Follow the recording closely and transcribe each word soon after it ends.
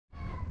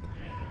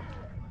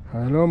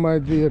Hello, my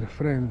dear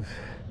friends.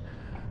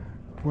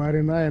 We are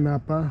in Agia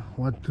Napa.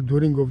 What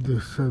during of the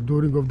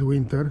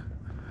winter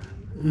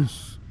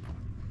is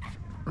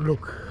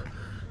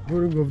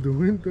during of the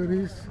winter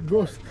is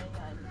ghost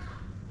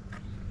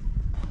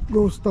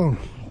town.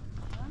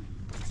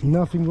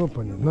 Nothing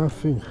open,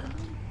 nothing.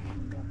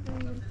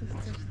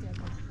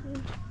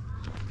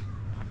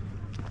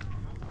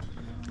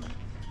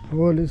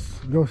 All is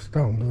ghost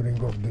town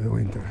during of the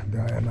winter. The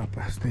Agia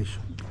Napa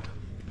station.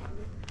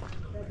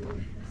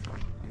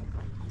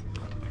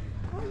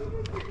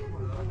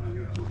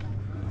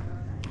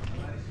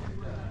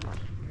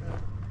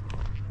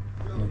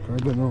 I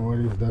don't know where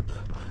is that.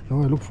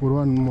 Now I look for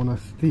one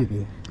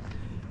monastery,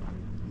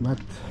 but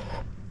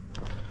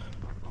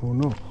who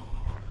knows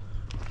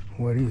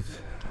where is.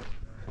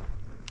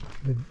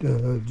 The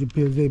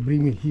GPS they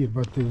bring me here,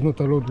 but it's not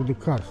allowed with the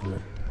cars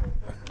there.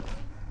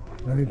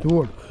 I need to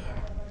work.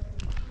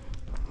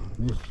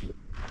 This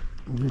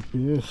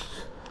GPS.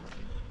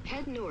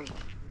 Head north.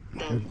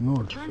 Then Head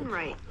north. turn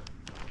right.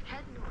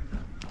 Head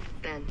north.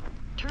 Then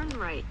turn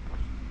right.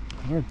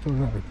 Right to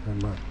right,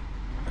 man.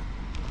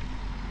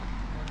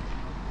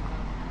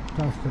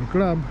 Castle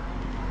Club.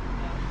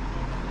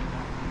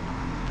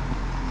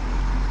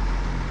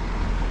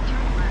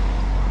 Turn left.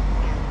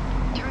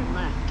 Turn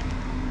left.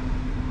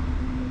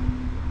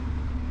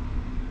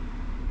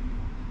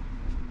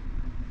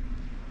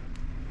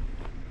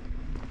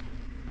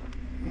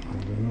 I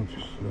don't know,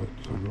 just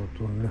to go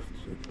to the left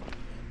side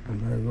and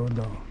I go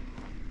down.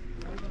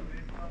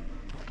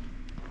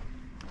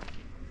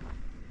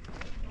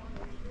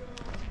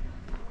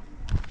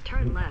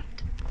 Turn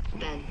left.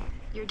 Then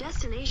your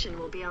destination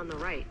will be on the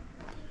right.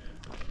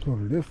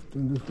 Turn left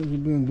and this will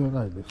be on the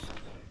right side.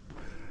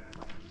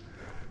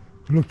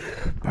 Look,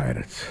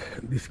 pirates,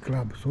 these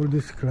clubs, all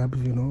these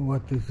clubs, you know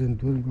what is in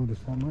during of the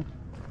summer?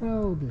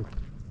 Oh, they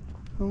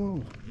come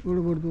on, all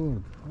over the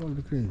world, all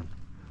the crazy.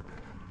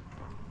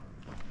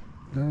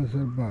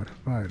 Dancer bar,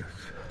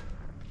 pirates.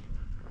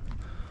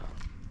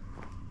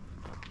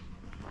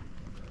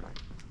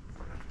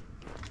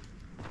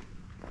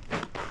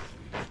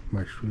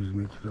 My shoes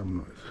make some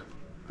noise,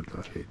 but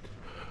I hate.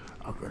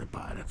 Okay,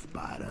 pirates,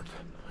 pirate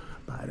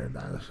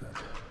dancer.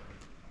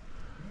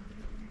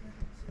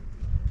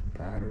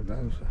 Pirate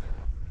dancer.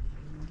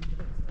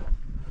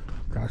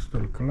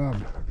 Castle Club,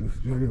 this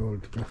very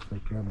old Castle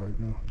Club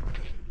I know.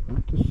 I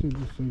want to see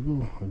this, I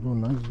go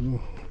nice,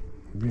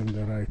 be on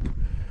the right.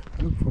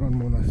 I look for a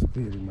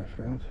monastery, my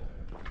friends,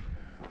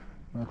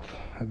 but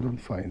I don't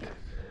find it.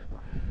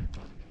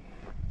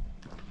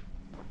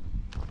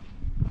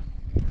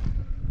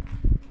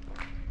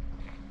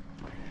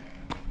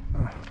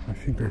 I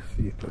think I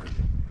see it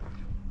already.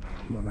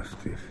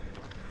 Monastery.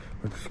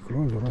 But it's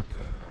closed or what?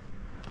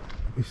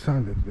 It's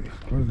Sunday today.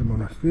 It's closed the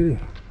monastery.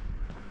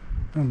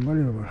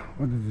 Unbelievable.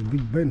 What is this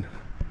big Ben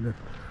there?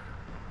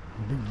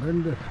 Big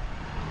Ben there.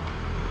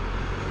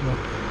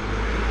 Look.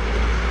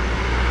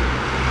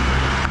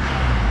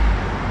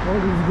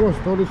 All is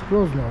ghost, all is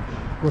closed now.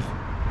 Because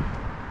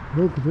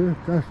look, the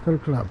Castle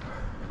Club.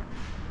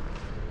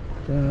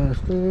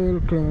 Castle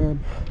Club.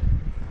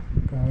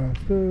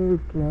 Castle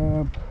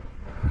Club.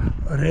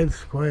 Red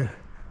Square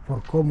for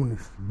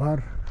communist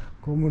bar.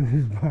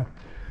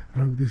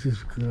 Look, this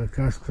is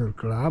Castle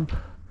Club.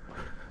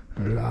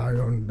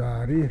 Lion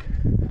Dairy.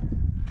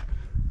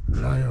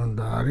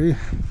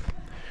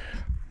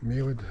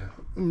 Me with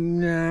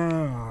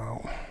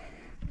no.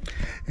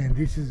 And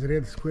this is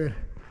Red Square,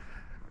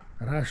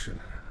 Russian.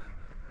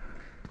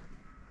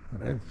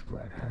 Red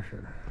Square,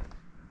 Russian.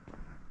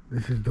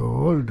 This is the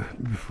old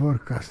before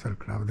Castle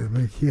Club. They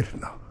make here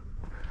now,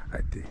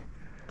 I think.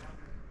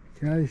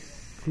 Can I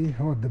see?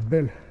 Oh, the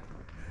bell.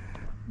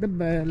 The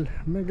bell,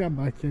 mega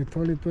bucket,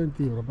 only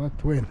 20 euro,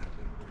 but when?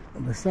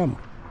 In the summer.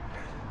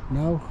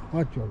 Now,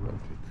 what you want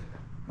with?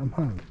 I'm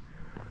hungry.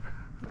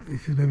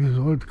 This is maybe the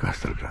old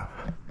Castle Club.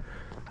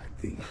 I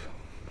think so.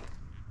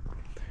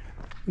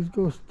 This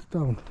goes to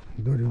town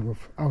during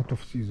out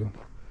of season.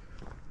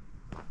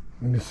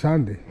 And it's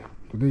Sunday.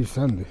 Today is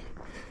Sunday.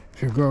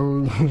 If you go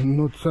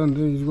not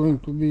Sunday, it's going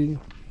to be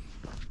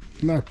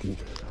nothing.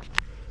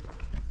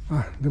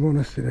 Ah, the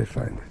monastery, I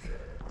find it.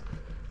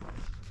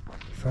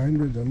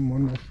 Find the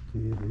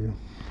monastery.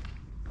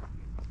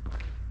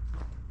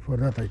 For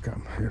that I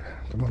come here,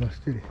 the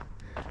monastery.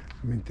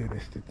 I'm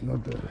interested,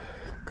 not the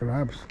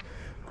clubs.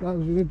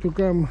 Clubs, you need to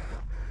come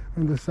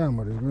in the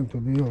summer. It's going to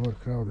be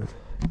overcrowded.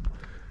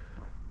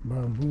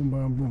 Bam, boom,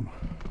 bam, boom.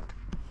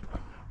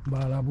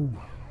 Bala, boom.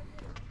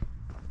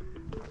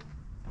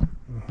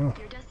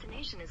 Your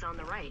destination is on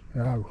the right.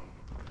 Yeah,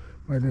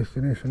 my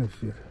destination is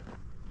here.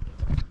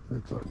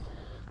 That's all.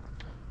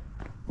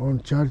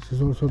 One church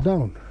is also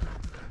down.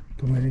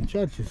 Too many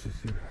churches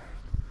is here.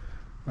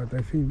 But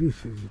I think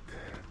this is it.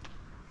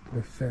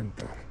 The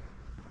center.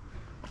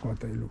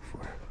 What I look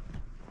for.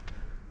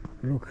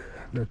 Look,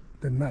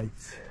 the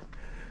knights.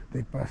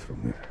 They pass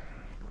from here.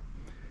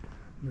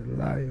 The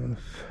lions.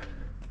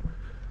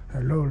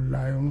 Hello,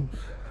 lions.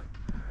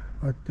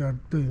 What are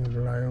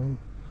doing, lions?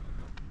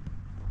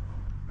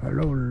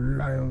 Hello,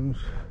 lions.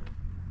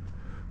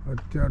 what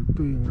they are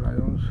doing,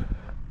 lions.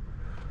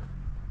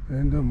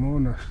 And the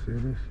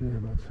monastery, see,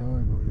 that's how I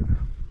go in.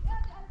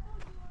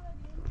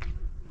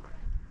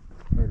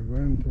 We're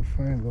going to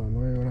find one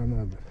way or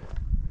another.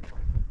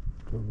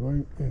 We're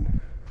going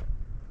in.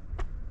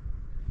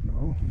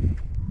 No.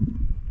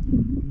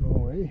 No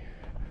way.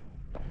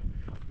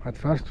 But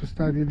first to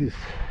study this.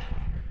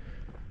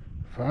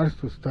 First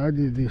to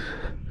study this.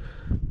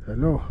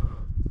 Hello.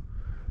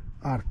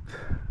 Art.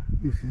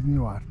 This is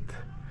new art.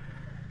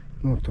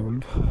 Not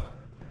old.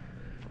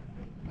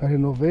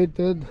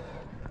 Renovated.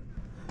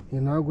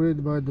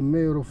 Inaugurated by the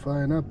mayor of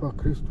Agia Napa,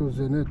 Christos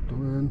Zenetu,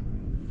 and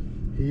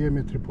here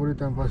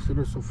Metropolitan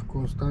Vasilis of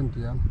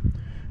Constantia,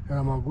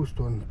 and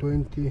Augusto on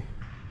 20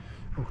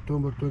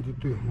 October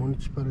 22,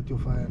 municipality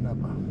of Agia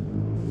Napa.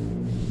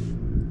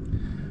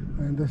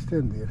 I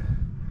understand here,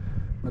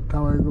 but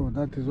how I go?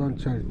 That is one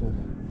church.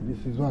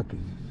 This is what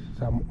is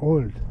some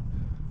old.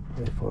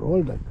 For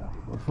old I come,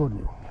 or for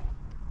new.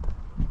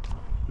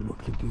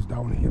 Look, it is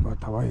down here,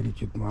 but how I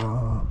reach it,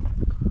 man,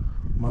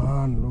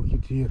 look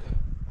it here.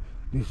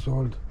 This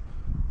old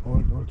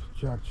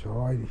church,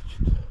 how I reach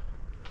it.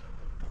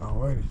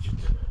 How I reach it.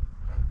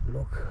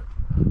 Look.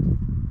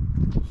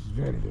 This is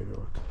very, very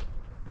old.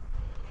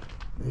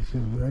 This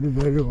is very,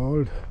 very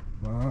old.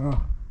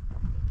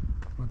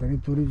 But I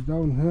need to reach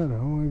down here. How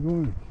am I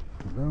going?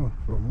 Down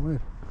from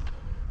where?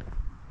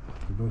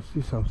 I don't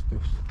see some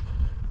steps.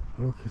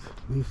 Look at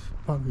this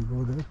buggy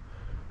go there.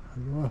 I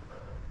go up.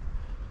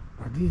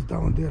 But this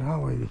down there,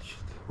 how I reach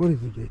it? Where is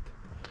the gate?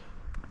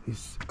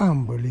 It's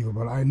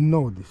unbelievable. I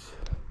know this.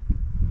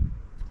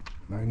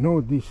 I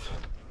know this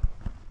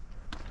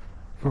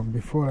from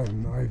before I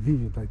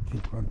visit, I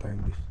think, one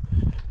time this.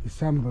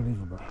 It's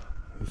unbelievable.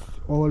 It's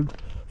old,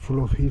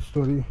 full of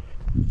history.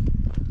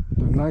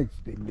 The knights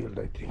they built,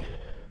 I think.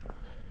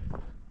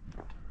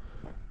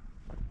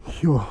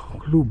 Yo,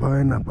 Club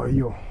Agia Napa,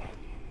 yo.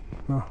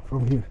 Now,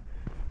 from here,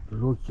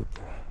 look at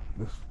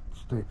the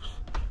steps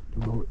to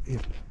go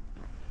in.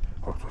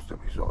 Also, step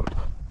is old.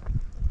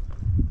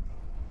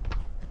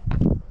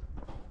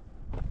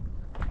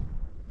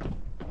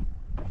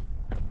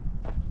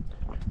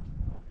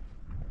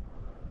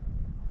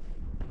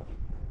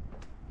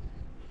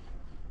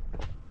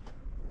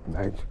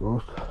 Nice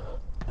ghost.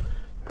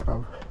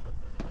 Have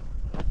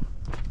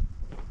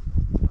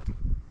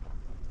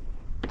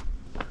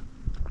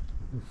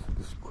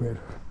this square.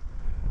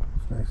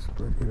 It's nice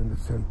square here in the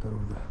center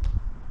of the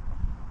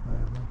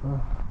Agia Napa.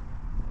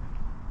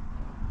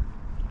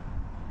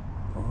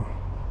 Oh.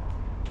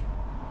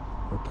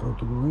 But how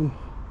to go in?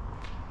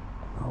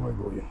 How I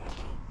go in?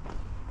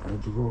 I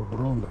have to go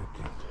around, I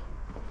think.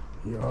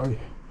 Yoi.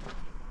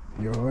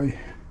 Yoi.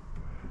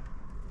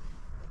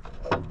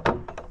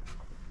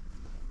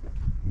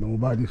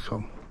 Nobody's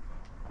home.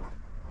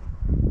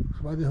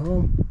 Somebody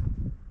home?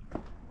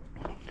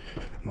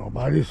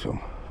 Nobody's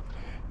home.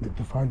 Need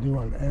to find you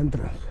an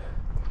entrance.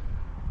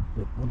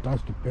 They put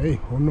us to pay.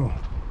 Oh no.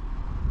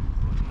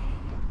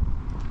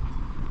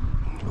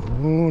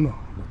 Oh no.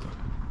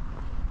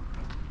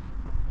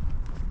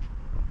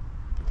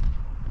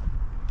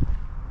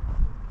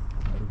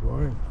 We're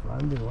going,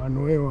 finding one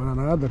way or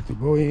another to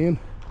go in.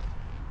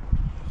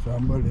 It's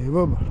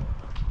unbelievable.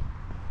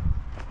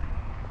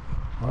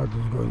 I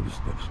just going the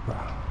steps,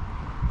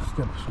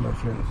 steps, my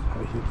friends. I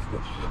hate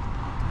steps.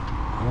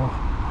 Oh.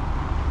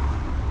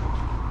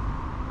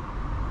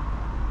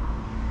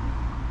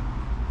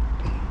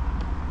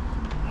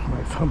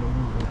 My family in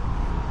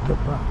the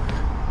back.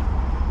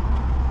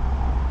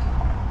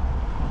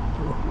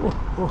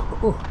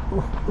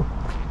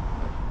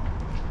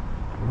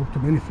 Look, too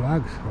many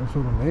flags. Also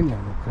Romania,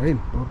 Ukraine,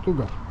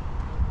 Portugal.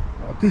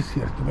 What is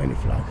here? Too many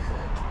flags.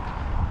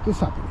 What's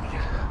happening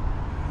here?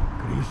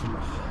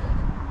 Christmas.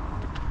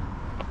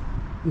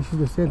 This is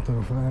the center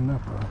of Agia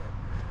Napa.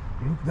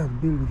 Look at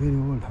that building, very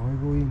old. How I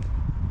go in?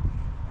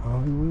 How I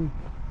go in?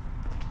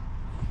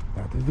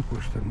 That is the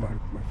question mark,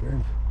 my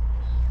friends.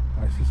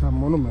 I see some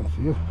monuments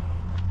here.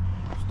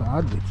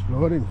 Start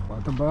exploring.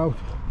 What about?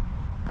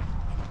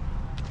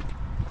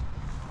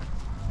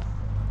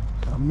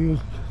 Some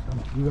music, some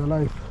real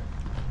life.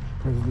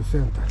 This is the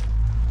center.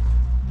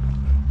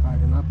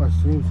 Agia Napa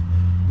since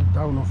the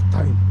dawn of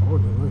time, all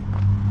the way.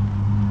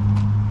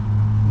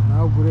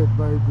 Inaugurated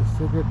by the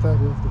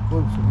Secretary of the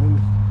Council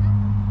Minister.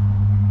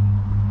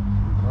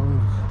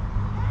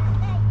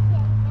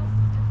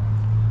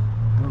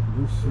 Look,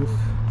 this is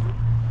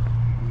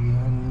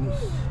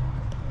Yanis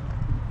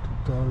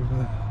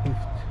 2050.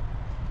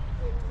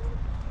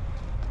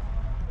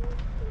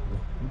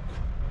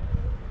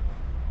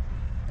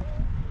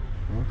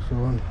 Also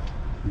one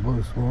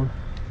boy small,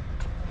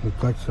 we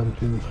catch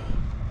something,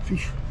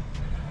 fish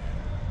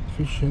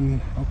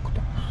and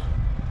octopus.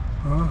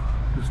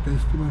 It's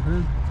tasty, my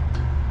friend.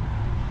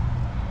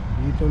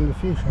 Eat only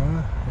fish,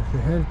 if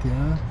you're healthy, I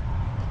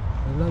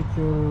like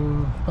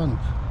your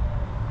pants.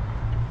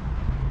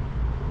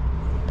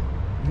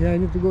 Yeah, I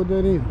need to go there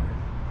in.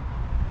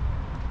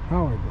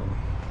 How I go?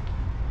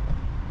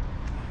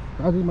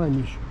 That is my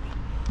mission.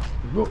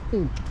 Go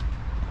in.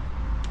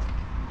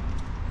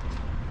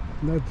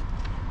 That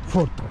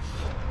fortress.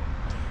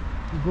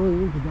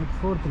 Going into that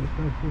fortress,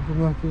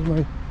 that is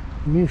my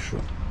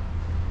mission.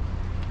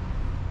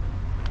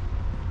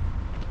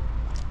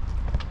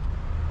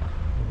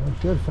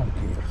 Here's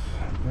something else.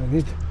 I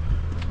need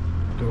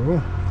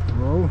to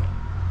go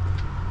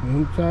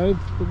inside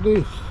to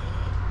this,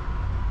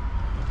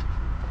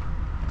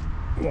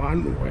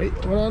 one way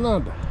or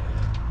another,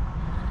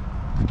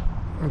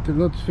 until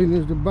not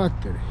finish the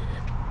battery.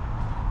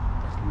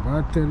 The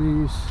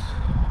battery is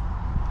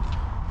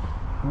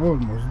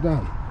almost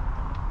done.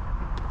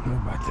 No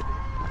battery.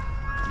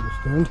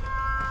 Understand?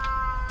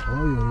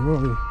 Oi, oi,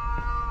 oi.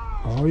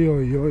 Oi,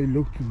 oi, oi.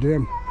 Look to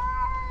them.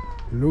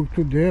 Look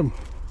to them.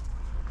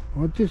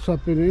 What is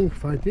happening?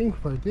 Fighting?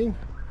 Fighting?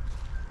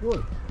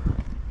 Oi.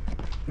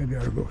 Maybe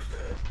our ghost.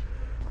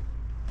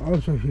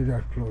 Also here they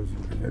are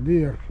closing.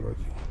 They are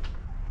closing.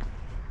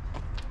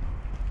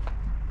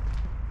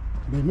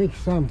 They make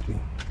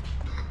something.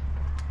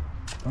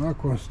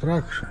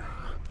 Construction.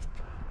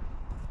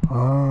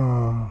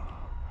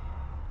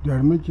 They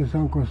are making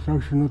some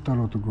construction, not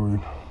allowed to go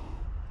in.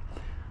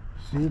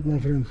 See it, my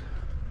friends?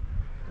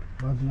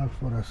 Bad luck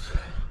for us.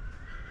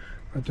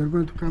 But they're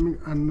going to come in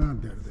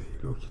another day.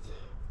 Look it.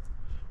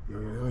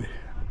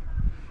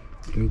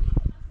 Look.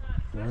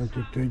 I want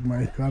to take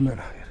my camera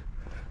here.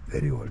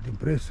 Very old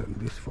impression,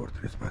 this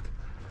fortress, but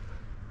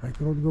I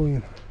cannot go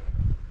in.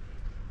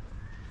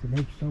 To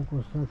make some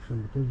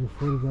construction because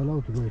before is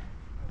allowed to go in.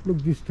 Look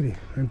this tree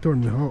and tell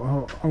me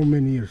how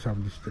many years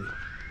of this tree.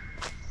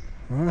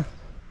 Huh?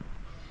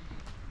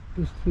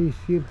 This tree is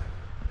here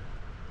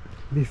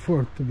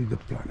before to be the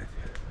planet.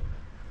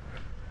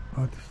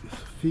 What is this?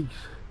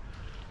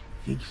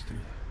 Figs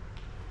tree.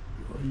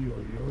 Oi,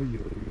 oi, oi,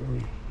 oi,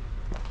 oi.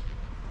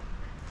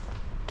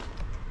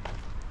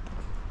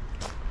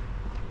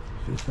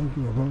 Say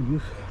something about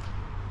this.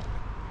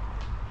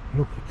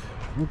 Look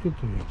it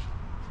to you.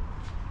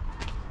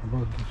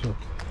 About this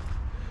what?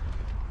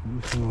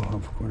 This no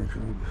have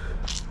connection with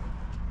this.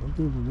 Look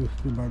into this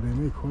thing, but they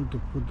make hole to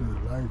put the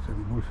lights and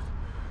bullshit.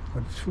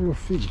 But it's full of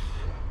figs.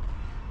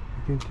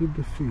 You can keep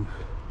the figs.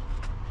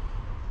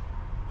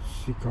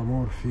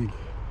 Sycamore fig.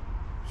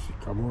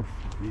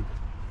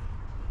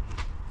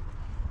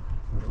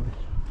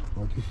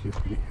 What is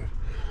happening here?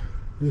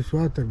 This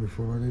water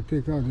before, but they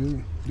take out.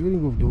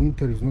 During of the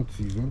winter is not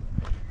season,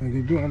 and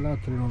they do a lot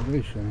of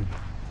renovation.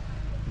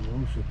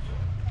 Bullshit.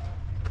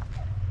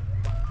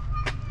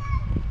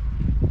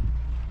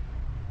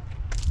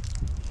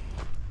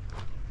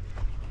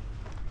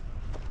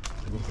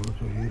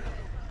 Also here.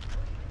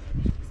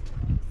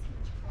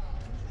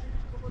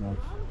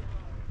 Nice.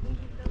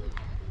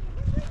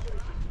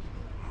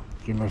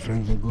 Okay, my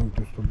friends are going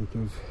to stop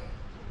because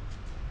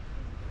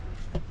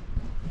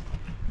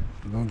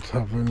I don't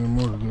have any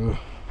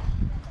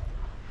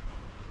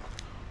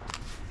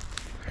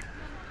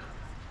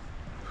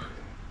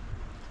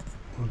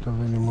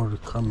more the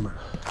camera.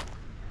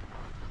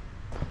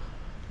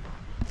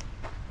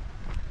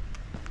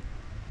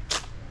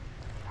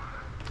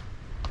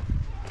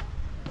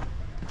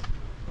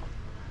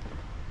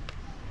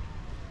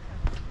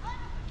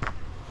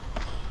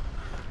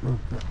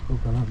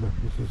 Look another.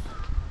 This is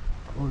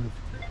olive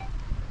tree.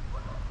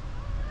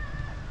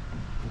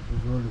 This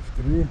is olive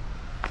tree.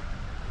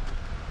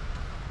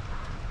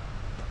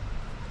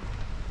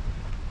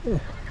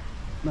 Yeah,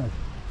 nice.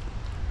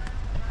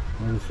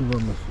 I receive a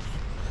message.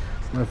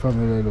 My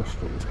family lost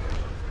it.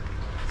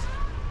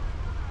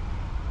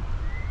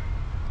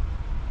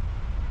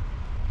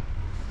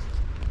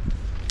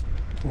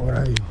 Where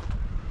are you?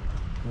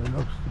 I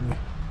lost me.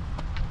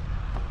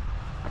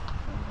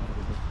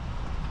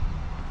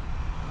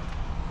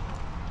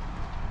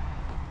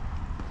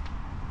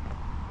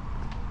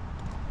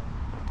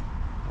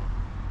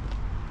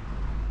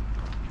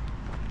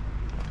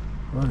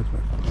 Where is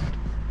my family?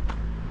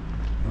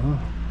 Huh?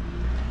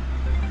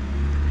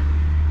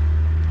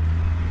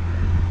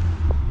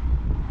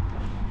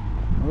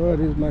 Where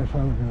is my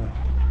family now?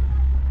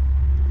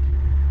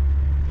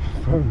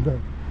 Found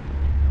that.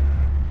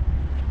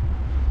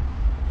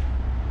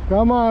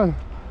 Come on!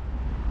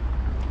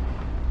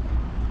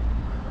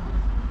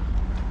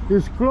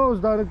 It's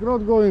closed, I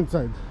cannot go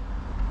inside.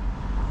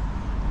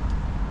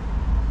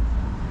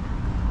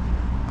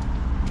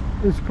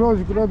 It's closed,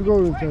 you cannot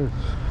go inside.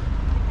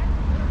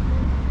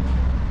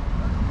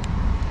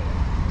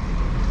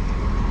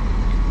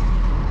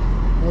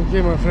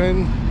 Okay, my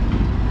friend.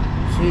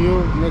 See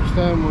you next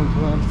time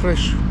with a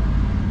fresh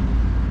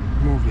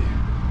movie.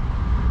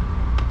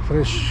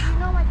 Fresh.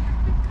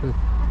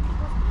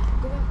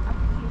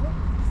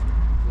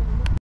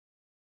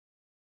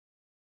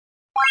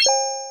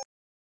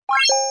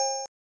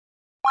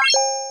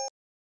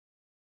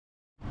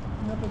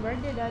 Happy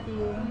birthday, Daddy.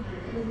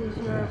 This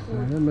is your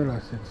food. This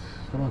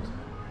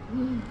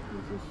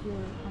is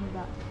your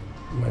handak.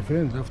 my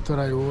friends, after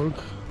I walk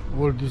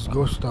all this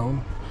ghost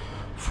town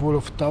full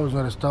of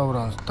 1,000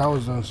 restaurants,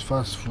 thousands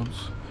fast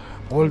foods,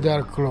 all they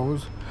are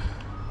closed.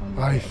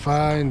 I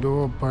find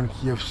open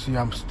KFC.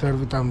 I'm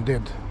starved, I'm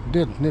dead.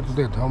 Not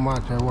dead. How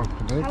much I work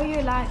today? How are you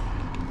alive?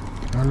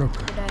 Now look.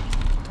 Today?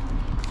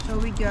 So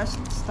we just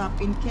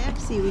stop in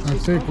KFC, which I'll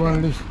is take open.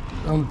 one this.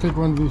 I'll take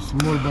one this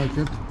small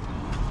bucket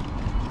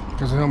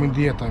because I'm in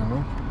dieta, you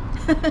know.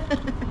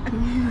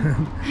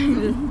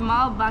 The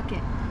small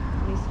bucket.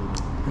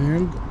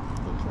 And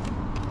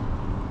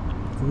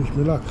wish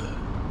me luck.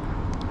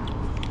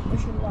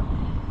 Wish you luck.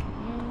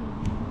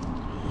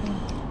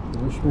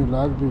 Wish me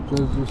luck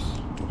because it's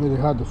very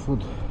hard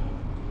food.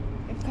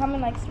 It's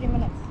coming like 3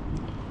 minutes.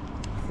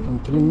 In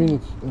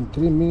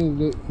 3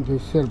 minutes, they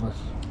serve us.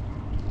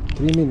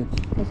 3 minutes.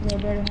 Because we're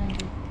very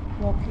hungry.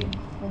 Walking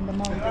from the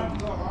mountain.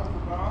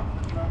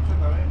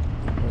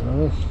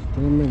 Yes,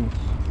 3 minutes.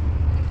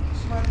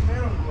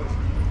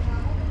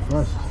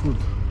 Fast food.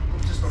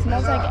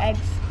 Smells like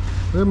eggs.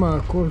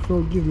 Emma,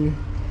 coleslaw, give me.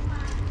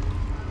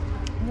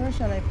 Where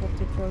shall I put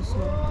the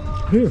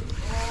coleslaw? Here.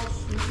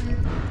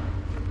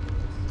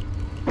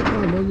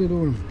 Oh, what are you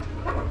doing?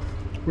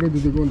 Where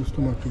did they go in the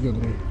stomach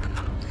together?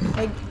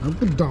 I I'll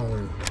put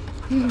down.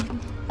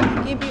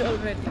 gave you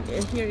already.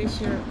 Here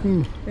is your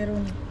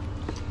pepperoni.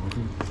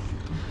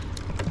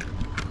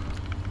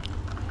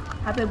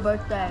 Happy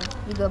birthday.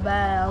 Jingle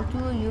bell to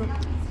you.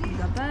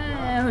 Jingle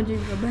bell,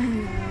 jingle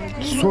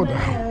bell. Soda.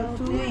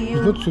 To It's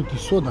you. not sweet,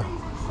 it's soda.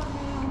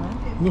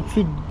 Not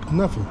sweet,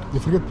 nothing. They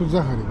forget to put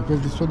zahari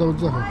because the soda with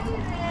zahari.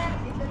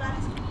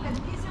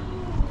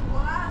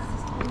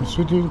 It's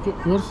sweet yours?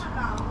 You just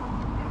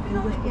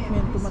put me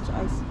in too much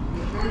ice.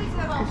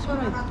 It's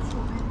alright.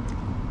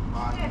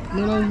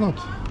 No, it's not.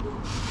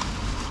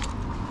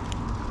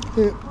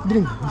 Hey,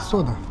 drink, it's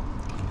soda.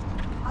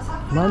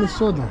 Mine is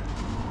soda.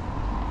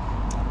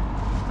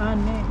 Ah,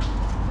 no.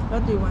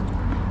 What do you want?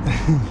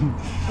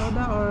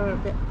 Soda or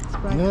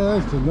Sprite?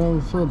 Yes, no,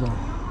 it's soda.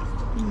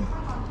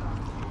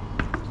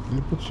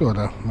 They put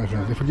soda, my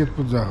friends. They forget to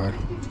put zahar.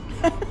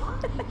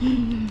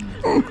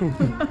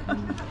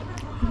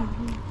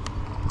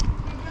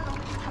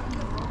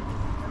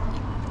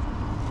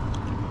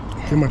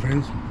 Okay, my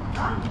friends.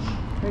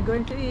 We're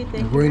going to eat. We're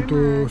Thank going you to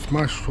very much.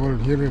 smash all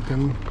here. You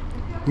can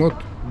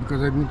not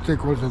because I need to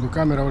take also the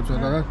camera also.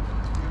 Like that.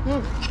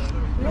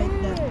 Like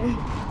that.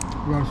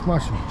 We are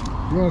smashing.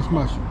 We are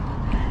smashing.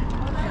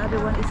 The other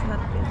one is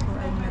not there, so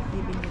I'm not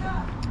giving you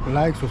that.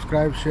 Like,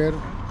 subscribe, share.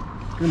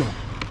 You know,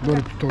 don't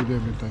need to talk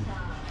every time.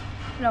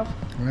 No.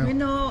 Yeah. We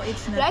know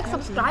it's not Like,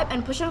 healthy. subscribe,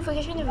 and push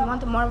notification if you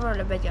want more of our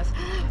videos.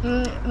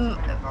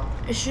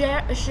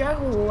 Share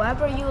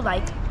whoever you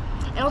like,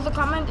 and also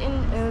comment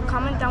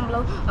down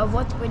below of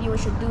what video we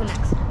should do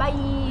next.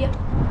 Bye.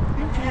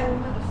 Thank you.